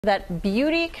That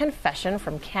beauty confession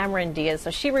from Cameron Diaz.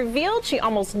 So she revealed she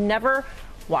almost never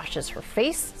washes her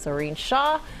face. Zoreen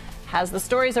Shaw has the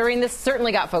story. Zoreen, this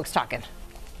certainly got folks talking.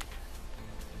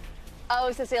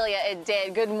 Oh, Cecilia, it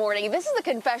did. Good morning. This is a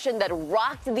confession that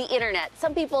rocked the internet.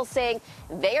 Some people saying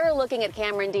they are looking at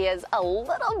Cameron Diaz a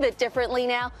little bit differently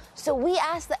now. So we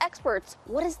asked the experts,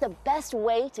 what is the best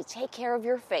way to take care of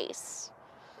your face?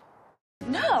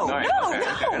 No,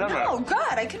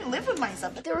 God, I couldn't live with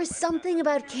myself. There is something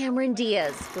about Cameron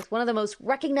Diaz. With one of the most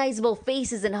recognizable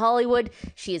faces in Hollywood,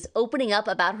 she is opening up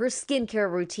about her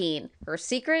skincare routine. Her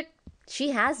secret? She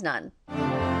has none.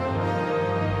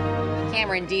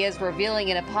 Cameron Diaz revealing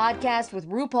in a podcast with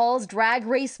RuPaul's Drag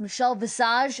Race Michelle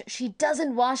Visage she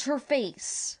doesn't wash her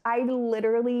face. I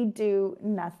literally do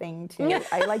nothing to.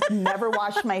 I never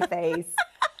wash my face.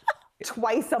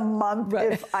 Twice a month,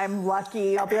 if I'm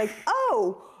lucky, I'll be like,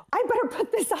 oh, I better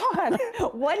put this on.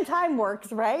 One time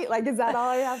works, right? Is that all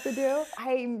I have to do?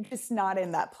 I'm just not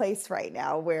in that place right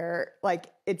now where,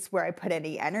 it's where I put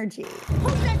any energy.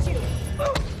 Who's at you?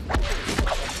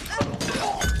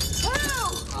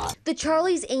 The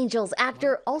Charlie's Angels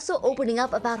actor also opening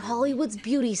up about Hollywood's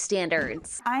beauty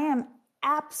standards. I am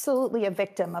absolutely a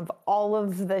victim of all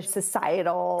of the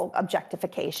societal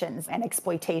objectifications and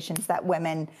exploitations that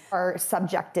women are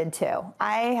subjected to.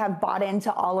 I have bought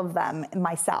into all of them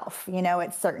myself,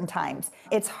 at certain times.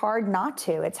 It's hard not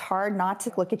to. It's hard not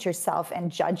to look at yourself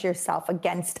and judge yourself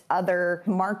against other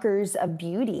markers of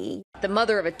beauty. The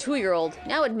mother of a 2-year-old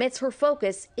now admits her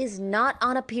focus is not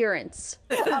on appearance.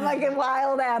 I'm like a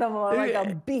wild animal, I'm like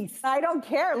a beast. I don't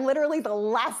care. Literally the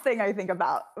last thing I think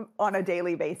about on a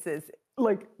daily basis,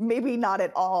 maybe not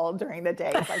at all during the day,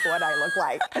 is what I look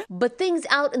like. But things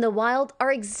out in the wild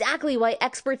are exactly why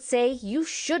experts say you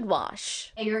should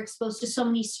wash. You're exposed to so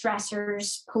many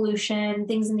stressors, pollution,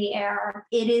 things in the air.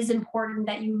 It is important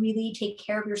that you really take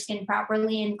care of your skin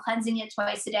properly and cleansing it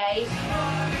twice a day.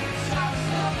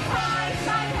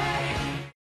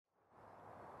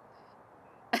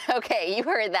 Okay, you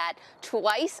heard that.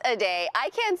 Twice a day.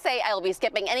 I can't say I will be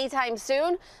skipping anytime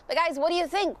soon. But guys, what do you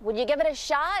think? Would you give it a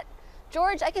shot?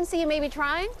 George, I can see you maybe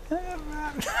trying. That's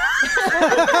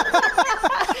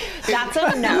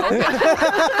a no.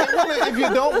 If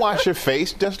you don't wash your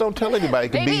face, just don't tell anybody.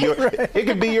 It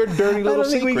could be your dirty little secret. I don't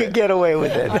think we could get away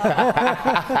with it. All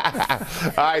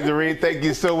right, Zoreen, thank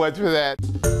you so much for that.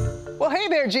 Well, hey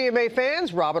there, GMA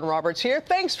fans. Robin Roberts here.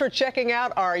 Thanks for checking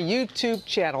out our YouTube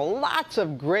channel. Lots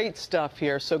of great stuff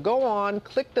here. So go on,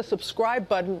 click the subscribe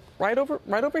button right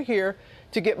over here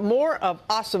to get more of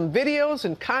awesome videos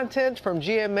and content from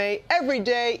GMA every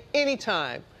day,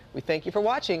 anytime. We thank you for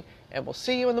watching, and we'll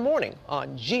see you in the morning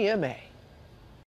on GMA.